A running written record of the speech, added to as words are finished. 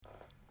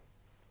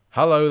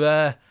Hello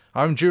there,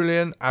 I'm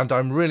Julian, and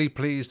I'm really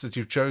pleased that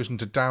you've chosen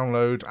to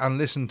download and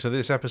listen to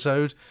this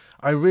episode.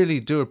 I really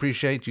do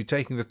appreciate you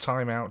taking the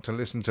time out to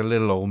listen to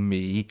little old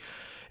me.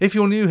 If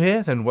you're new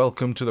here, then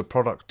welcome to the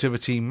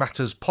Productivity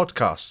Matters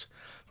podcast.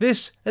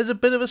 This is a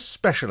bit of a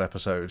special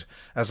episode,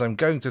 as I'm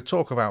going to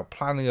talk about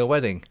planning a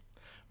wedding.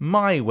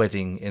 My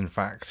wedding, in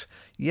fact.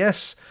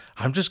 Yes,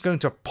 I'm just going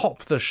to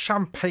pop the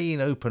champagne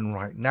open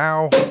right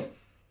now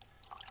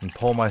and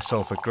pour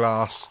myself a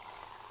glass.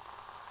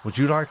 Would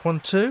you like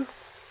one too?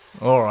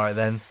 Alright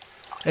then,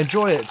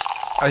 enjoy it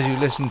as you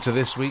listen to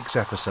this week's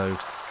episode.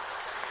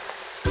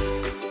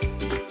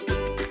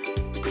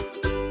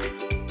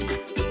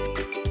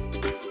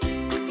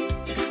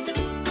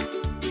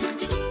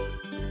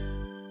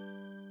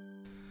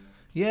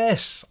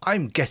 Yes,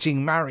 I'm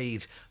getting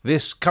married.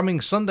 This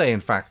coming Sunday, in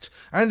fact.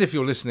 And if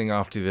you're listening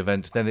after the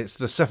event, then it's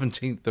the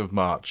 17th of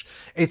March.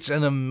 It's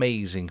an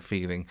amazing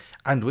feeling,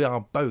 and we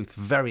are both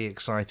very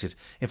excited.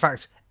 In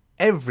fact,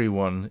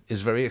 everyone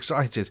is very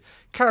excited.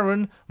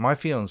 Karen, my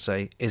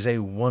fiancée, is a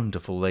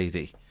wonderful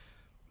lady.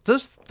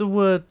 Does the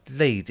word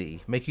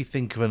lady make you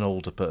think of an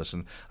older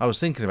person? I was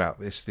thinking about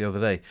this the other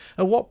day.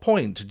 At what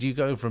point do you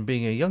go from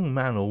being a young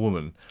man or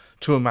woman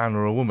to a man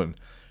or a woman?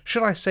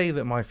 Should I say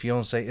that my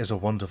fiancée is a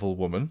wonderful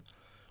woman?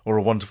 Or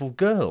a wonderful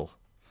girl?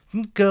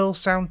 Doesn't girl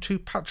sound too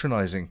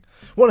patronising?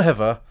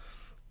 Whatever.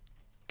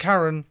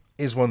 Karen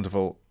is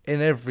wonderful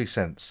in every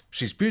sense.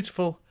 She's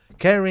beautiful,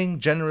 caring,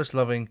 generous,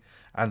 loving,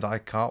 and I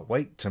can't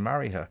wait to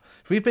marry her.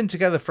 We've been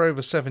together for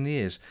over 7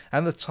 years,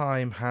 and the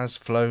time has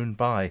flown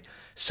by.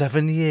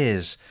 7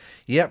 years.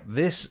 Yep,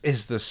 this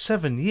is the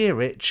 7-year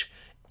itch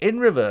in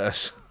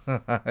reverse.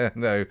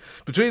 No,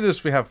 between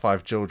us we have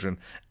 5 children,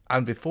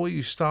 and before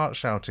you start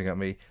shouting at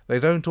me, they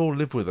don't all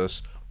live with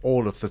us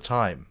all of the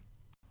time.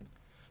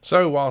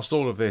 So whilst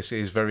all of this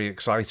is very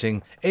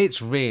exciting,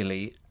 it's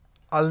really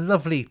a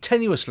lovely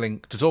tenuous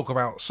link to talk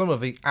about some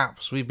of the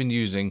apps we've been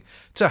using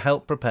to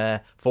help prepare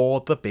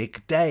for the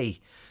big day.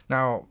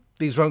 Now,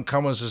 these won't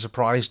come as a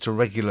surprise to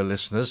regular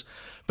listeners,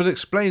 but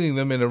explaining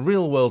them in a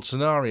real-world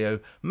scenario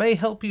may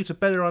help you to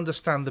better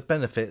understand the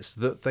benefits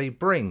that they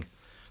bring.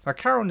 Now,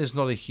 Karen is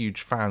not a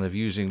huge fan of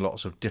using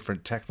lots of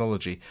different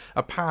technology.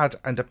 A pad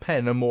and a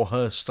pen are more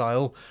her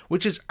style,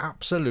 which is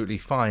absolutely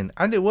fine,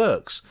 and it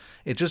works.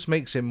 It just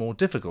makes it more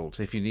difficult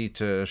if you need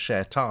to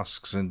share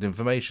tasks and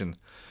information.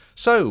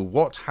 So,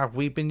 what have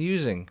we been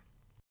using?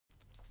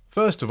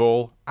 First of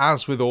all,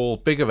 as with all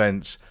big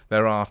events,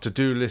 there are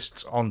to-do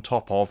lists on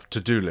top of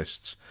to-do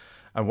lists.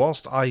 And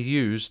whilst I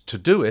use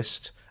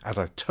Todoist, and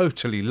I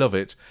totally love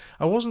it,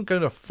 I wasn't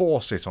going to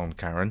force it on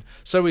Karen,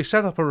 so we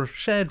set up a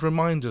shared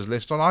reminders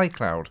list on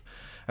iCloud.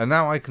 And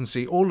now I can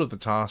see all of the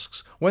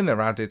tasks, when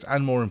they're added,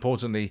 and more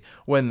importantly,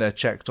 when they're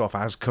checked off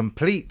as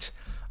complete.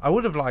 I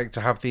would have liked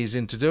to have these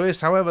in Todoist,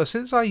 however,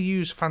 since I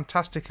use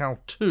Fantastical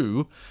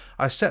 2,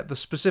 I set the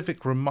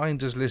specific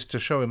reminders list to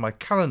show in my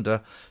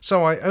calendar,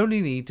 so I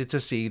only needed to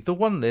see the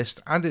one list,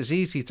 and it's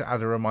easy to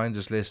add a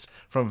reminders list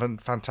from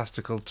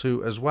Fantastical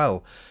 2 as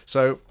well.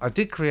 So I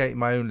did create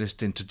my own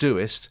list in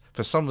Todoist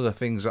for some of the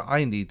things that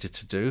I needed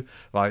to do,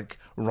 like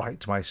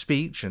write my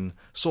speech and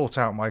sort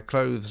out my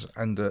clothes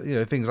and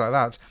things like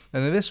that,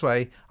 and in this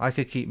way I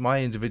could keep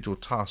my individual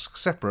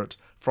tasks separate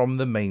from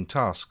the main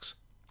tasks.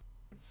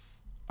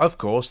 Of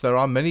course, there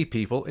are many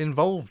people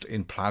involved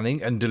in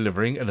planning and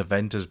delivering an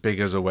event as big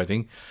as a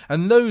wedding,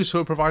 and those who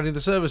are providing the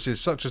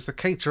services, such as the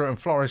caterer and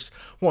florist,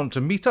 want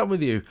to meet up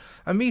with you,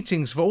 and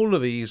meetings for all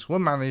of these were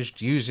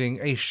managed using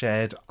a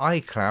shared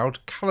iCloud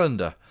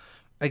calendar.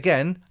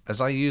 Again, as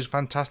I use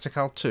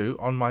Fantastical 2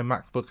 on my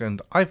MacBook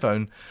and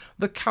iPhone,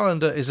 the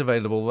calendar is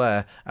available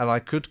there, and I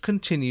could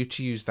continue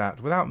to use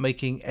that without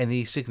making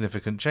any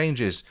significant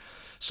changes.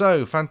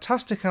 So,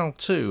 Fantastical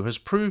 2 has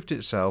proved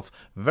itself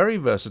very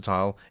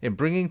versatile in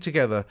bringing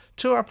together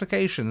 2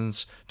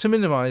 applications to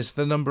minimise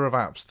the number of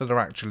apps that are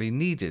actually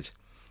needed.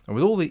 And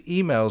with all the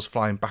emails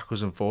flying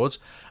backwards and forwards,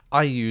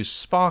 I use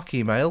Spark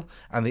Email,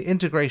 and the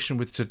integration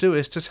with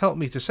Todoist has helped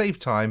me to save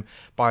time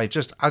by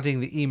just adding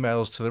the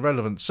emails to the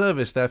relevant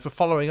service there for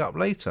following up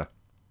later.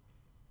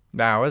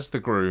 Now, as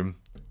the groom,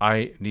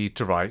 I need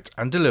to write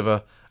and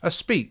deliver a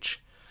speech,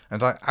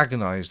 and I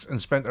agonised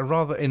and spent a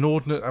rather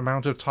inordinate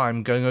amount of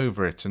time going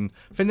over it and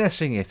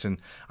finessing it, and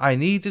I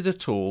needed a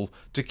tool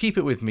to keep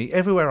it with me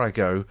everywhere I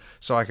go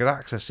so I could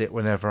access it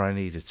whenever I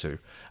needed to.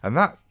 And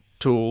that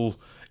tool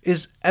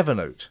is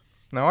Evernote.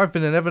 Now, I've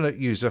been an Evernote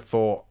user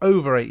for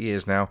over 8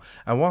 years now,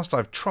 and whilst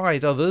I've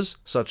tried others,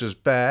 such as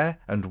Bear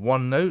and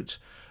OneNote,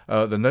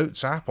 the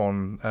Notes app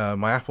on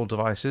my Apple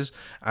devices,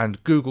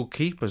 and Google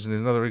Keep as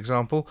another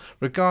example,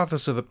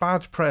 regardless of the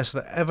bad press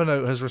that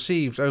Evernote has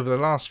received over the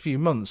last few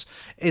months,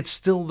 it's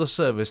still the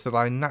service that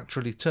I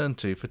naturally turn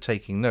to for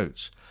taking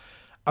notes.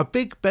 A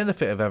big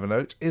benefit of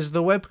Evernote is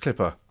the web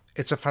clipper.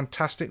 It's a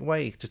fantastic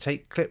way to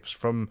take clips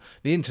from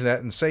the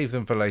internet and save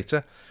them for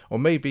later, or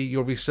maybe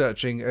you're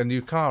researching a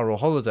new car or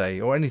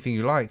holiday or anything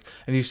you like,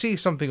 and you see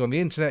something on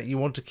the internet you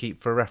want to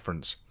keep for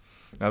reference.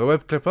 Now, the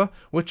web clipper,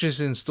 which is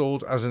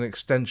installed as an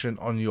extension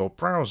on your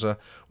browser,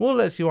 will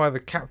let you either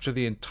capture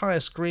the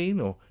entire screen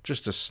or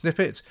just a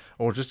snippet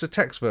or just a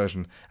text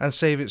version and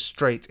save it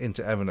straight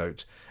into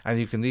Evernote. And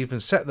you can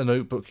even set the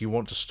notebook you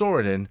want to store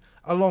it in,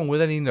 along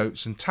with any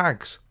notes and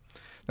tags.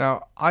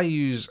 Now, I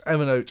use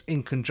Evernote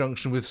in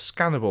conjunction with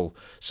Scannable,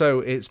 so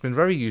it's been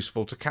very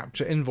useful to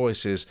capture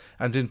invoices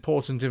and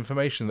important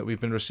information that we've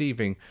been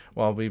receiving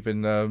while we've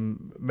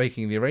been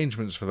making the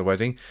arrangements for the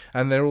wedding,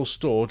 and they're all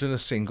stored in a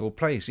single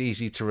place,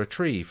 easy to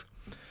retrieve.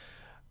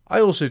 I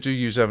also do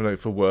use Evernote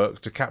for work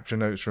to capture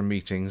notes from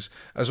meetings,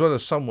 as well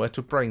as somewhere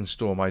to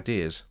brainstorm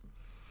ideas.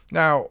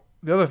 Now,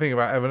 the other thing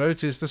about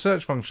Evernote is the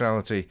search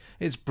functionality.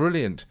 It's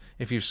brilliant.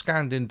 If you've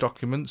scanned in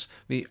documents,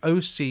 the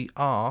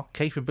OCR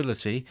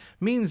capability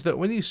means that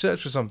when you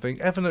search for something,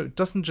 Evernote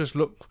doesn't just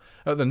look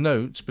at the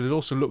notes, but it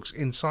also looks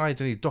inside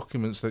any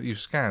documents that you've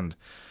scanned.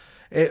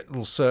 It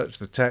will search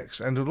the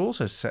text, and it will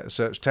also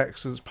search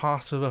text as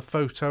part of a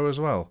photo as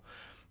well.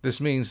 This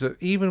means that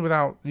even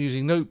without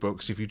using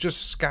notebooks, if you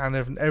just scan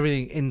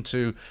everything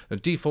into the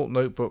default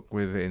notebook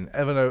within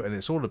Evernote and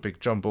it's all a big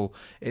jumble,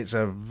 it's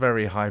a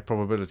very high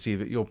probability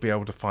that you'll be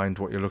able to find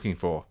what you're looking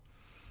for.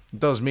 It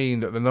does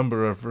mean that the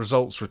number of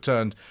results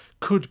returned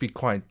could be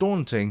quite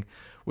daunting,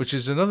 which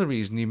is another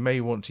reason you may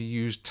want to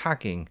use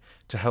tagging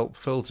to help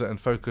filter and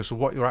focus on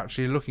what you're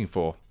actually looking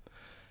for.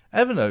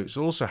 Evernote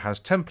also has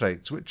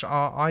templates, which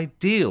are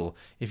ideal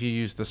if you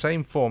use the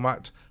same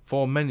format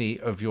for many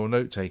of your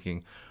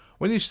note-taking.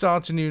 When you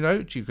start a new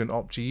note, you can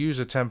opt to use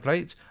a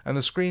template, and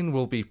the screen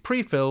will be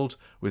pre-filled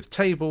with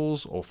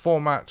tables or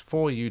format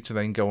for you to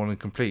then go on and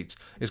complete.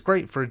 It's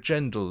great for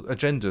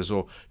agendas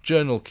or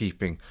journal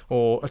keeping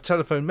or a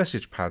telephone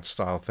message pad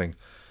style thing.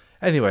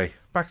 Anyway,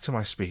 back to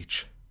my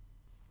speech.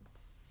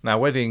 Now,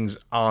 weddings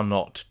are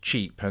not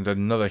cheap, and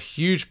another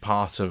huge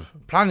part of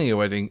planning a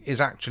wedding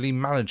is actually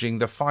managing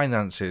the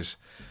finances.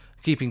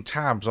 Keeping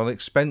tabs on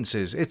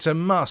expenses. It's a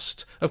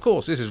must. Of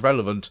course, this is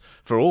relevant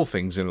for all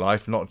things in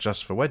life, not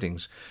just for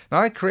weddings. Now,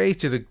 I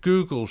created a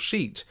Google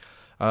Sheet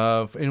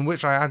in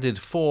which I added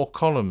 4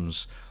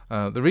 columns.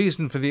 The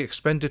reason for the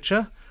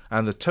expenditure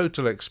and the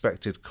total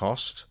expected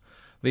cost,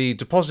 the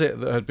deposit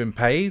that had been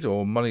paid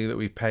or money that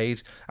we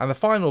paid, and the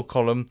final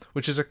column,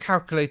 which is a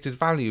calculated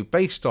value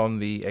based on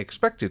the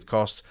expected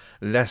cost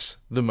less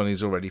the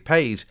monies already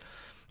paid.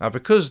 Now,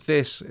 because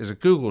this is a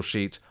Google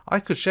Sheet, I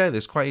could share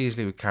this quite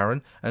easily with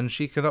Karen, and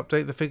she can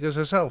update the figures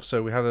herself,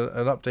 so we had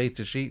an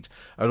updated sheet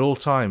at all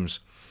times.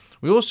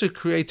 We also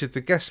created the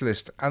guest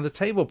list and the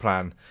table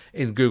plan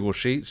in Google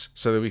Sheets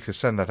so that we could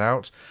send that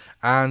out,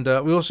 and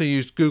we also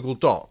used Google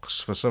Docs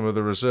for some of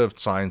the reserved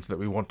signs that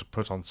we want to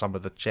put on some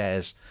of the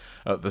chairs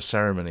at the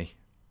ceremony.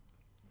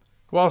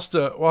 Whilst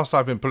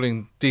I've been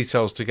pulling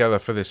details together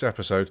for this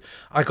episode,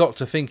 I got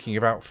to thinking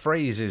about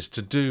phrases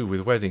to do with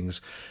weddings.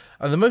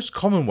 And the most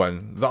common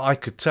one that I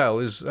could tell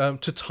is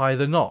to tie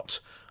the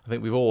knot. I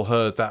think we've all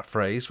heard that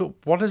phrase, but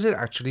what does it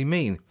actually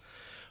mean?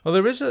 Well,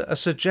 there is a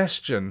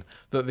suggestion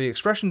that the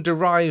expression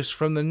derives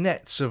from the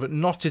nets of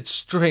knotted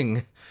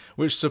string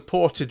which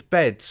supported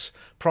beds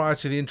prior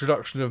to the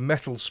introduction of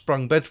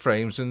metal-sprung bed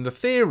frames, and the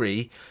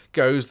theory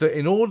goes that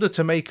in order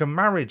to make a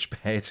marriage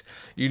bed,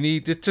 you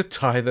needed to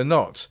tie the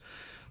knot.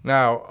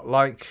 Now,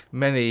 like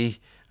many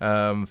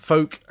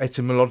folk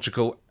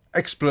etymological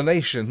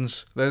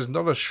explanations, there's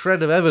not a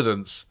shred of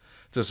evidence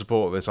to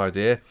support this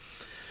idea.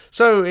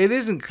 So it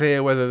isn't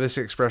clear whether this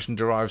expression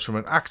derives from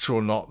an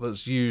actual knot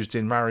that's used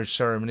in marriage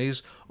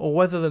ceremonies or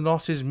whether the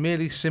knot is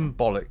merely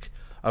symbolic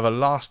of a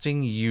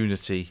lasting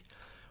unity.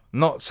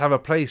 Knots have a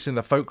place in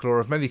the folklore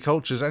of many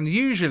cultures and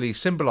usually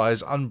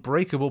symbolise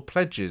unbreakable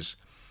pledges.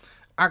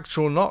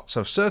 Actual knots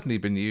have certainly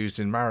been used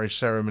in marriage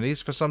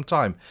ceremonies for some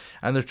time,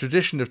 and the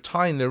tradition of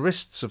tying the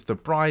wrists of the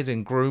bride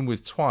and groom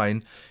with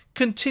twine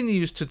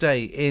continues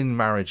today in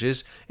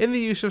marriages in the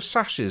use of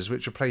sashes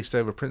which are placed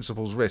over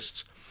principals'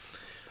 wrists.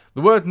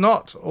 The word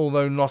knot,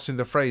 although not in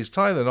the phrase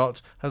tie the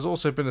knot, has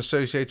also been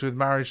associated with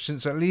marriage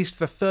since at least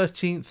the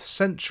 13th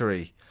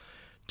century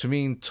to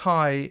mean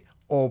tie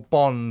or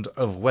bond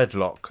of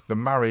wedlock, the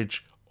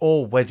marriage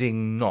or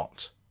wedding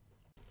knot.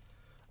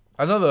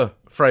 Another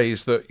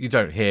phrase that you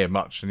don't hear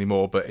much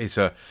anymore, but it's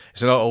an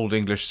old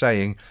English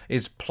saying,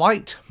 is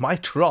plight my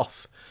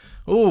troth.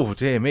 Oh,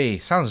 dear me,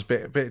 sounds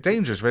a bit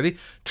dangerous, really.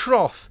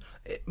 Troth,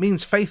 it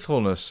means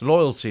faithfulness,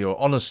 loyalty, or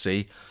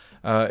honesty.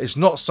 It's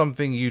not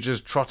something you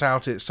just trot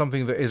out, it's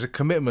something that is a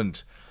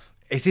commitment.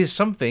 It is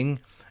something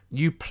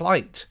you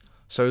plight.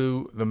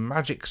 So the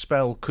magic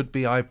spell could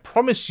be, I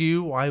promise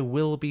you I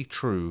will be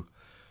true.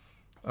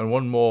 And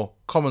one more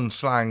common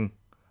slang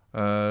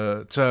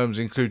terms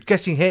include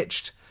getting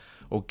hitched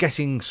or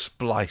getting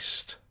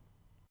spliced.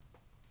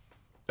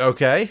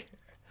 Okay,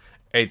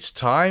 it's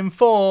time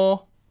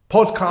for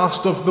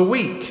Podcast of the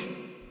Week.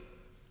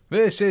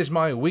 This is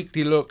my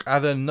weekly look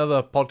at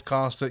another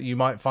podcast that you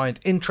might find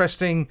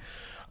interesting,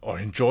 or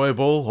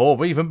enjoyable,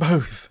 or even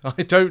both.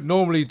 I don't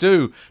normally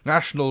do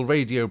national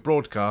radio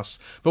broadcasts,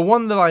 but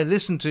one that I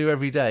listen to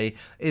every day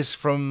is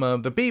from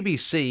the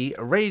BBC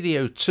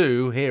Radio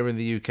 2 here in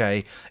the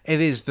UK. It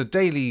is the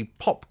daily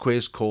pop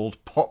quiz called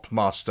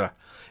Popmaster.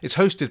 It's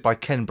hosted by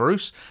Ken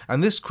Bruce,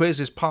 and this quiz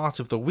is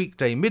part of the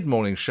weekday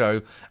mid-morning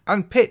show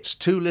and pits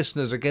two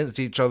listeners against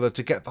each other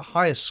to get the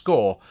highest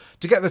score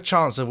to get the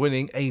chance of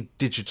winning a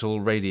digital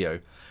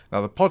radio.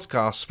 Now, the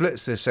podcast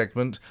splits this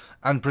segment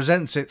and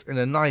presents it in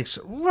a nice,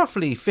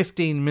 roughly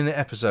 15-minute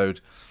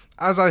episode.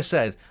 As I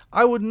said,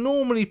 I would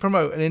normally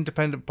promote an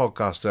independent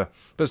podcaster,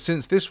 but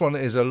since this one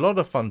is a lot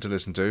of fun to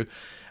listen to,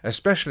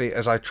 especially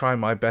as I try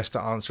my best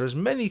to answer as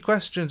many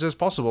questions as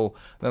possible,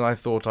 then I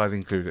thought I'd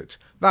include it.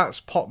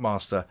 That's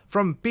Popmaster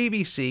from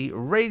BBC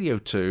Radio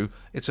 2.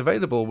 It's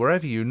available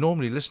wherever you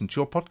normally listen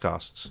to your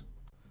podcasts.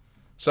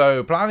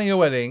 So, planning a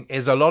wedding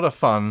is a lot of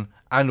fun,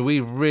 and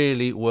we've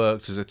really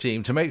worked as a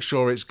team to make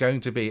sure it's going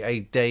to be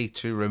a day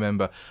to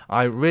remember.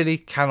 I really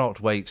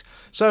cannot wait.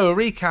 So, a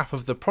recap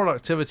of the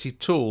productivity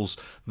tools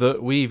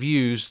that we've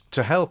used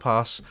to help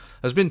us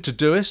has been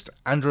Todoist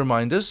and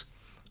Reminders,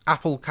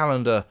 Apple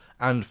Calendar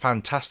and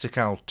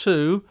Fantastical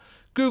 2,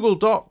 Google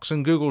Docs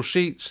and Google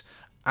Sheets,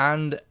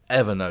 and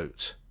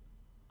Evernote.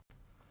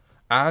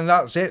 And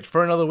that's it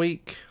for another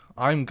week.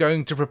 I'm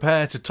going to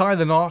prepare to tie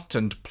the knot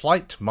and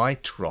plight my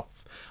troth.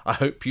 I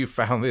hope you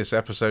found this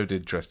episode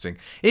interesting.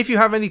 If you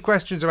have any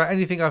questions about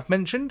anything I've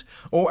mentioned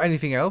or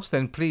anything else,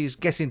 then please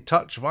get in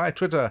touch via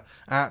Twitter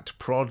at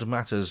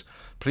ProdMatters.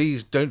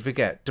 Please don't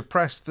forget to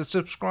press the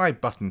subscribe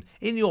button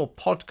in your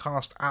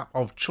podcast app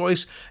of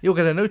choice. You'll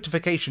get a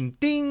notification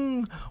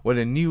ding when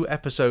a new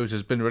episode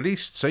has been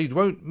released, so you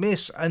won't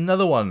miss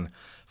another one.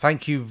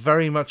 Thank you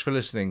very much for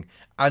listening,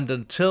 and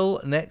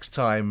until next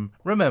time,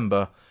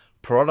 remember,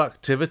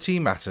 productivity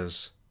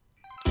matters.